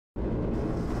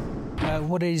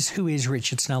Who is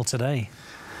Richard Snell today?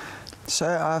 So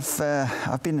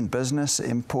I've been in business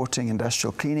importing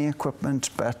industrial cleaning equipment,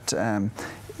 but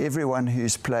everyone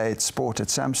who's played sport at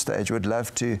some stage would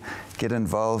love to get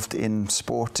involved in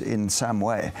sport in some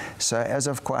way. So as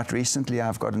of quite recently,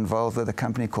 I've got involved with a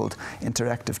company called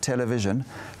Interactive Television,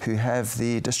 who have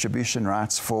the distribution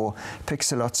rights for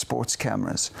Pixelot sports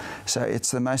cameras. So it's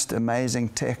the most amazing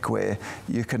tech where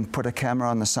you can put a camera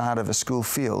on the side of a school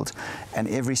field, and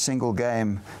every single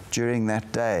game during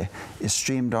that day is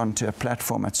streamed onto a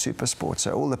platform at SuperSport.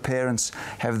 So all the parents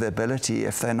have the ability,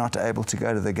 if they're not able to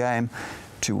go to the game,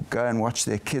 to go and watch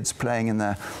their kids playing in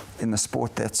the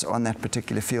sport that's on that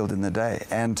particular field in the day.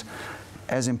 And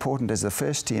as important as the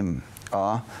first team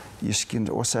are, you can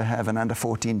also have an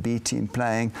under-14 B team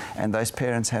playing, and those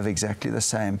parents have exactly the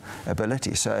same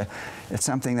ability. So it's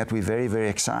something that we're very, very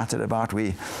excited about.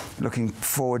 We're looking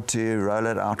forward to roll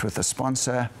it out with a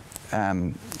sponsor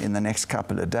in the next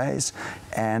couple of days,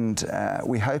 and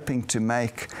we're hoping to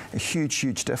make a huge,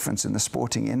 huge difference in the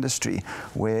sporting industry,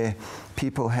 where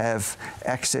people have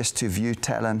access to view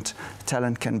talent.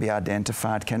 Talent can be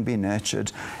identified, can be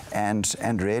nurtured, and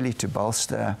really to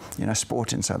bolster,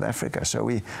 sport in South Africa. So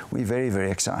we're very,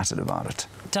 very excited about it.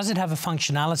 Does it have a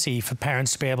functionality for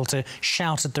parents to be able to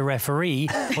shout at the referee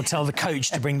or tell the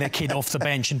coach to bring their kid off the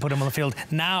bench and put him on the field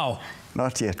now?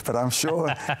 Not yet, but I'm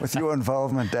sure with your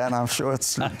involvement, Dan, I'm sure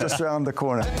it's just around the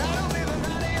corner.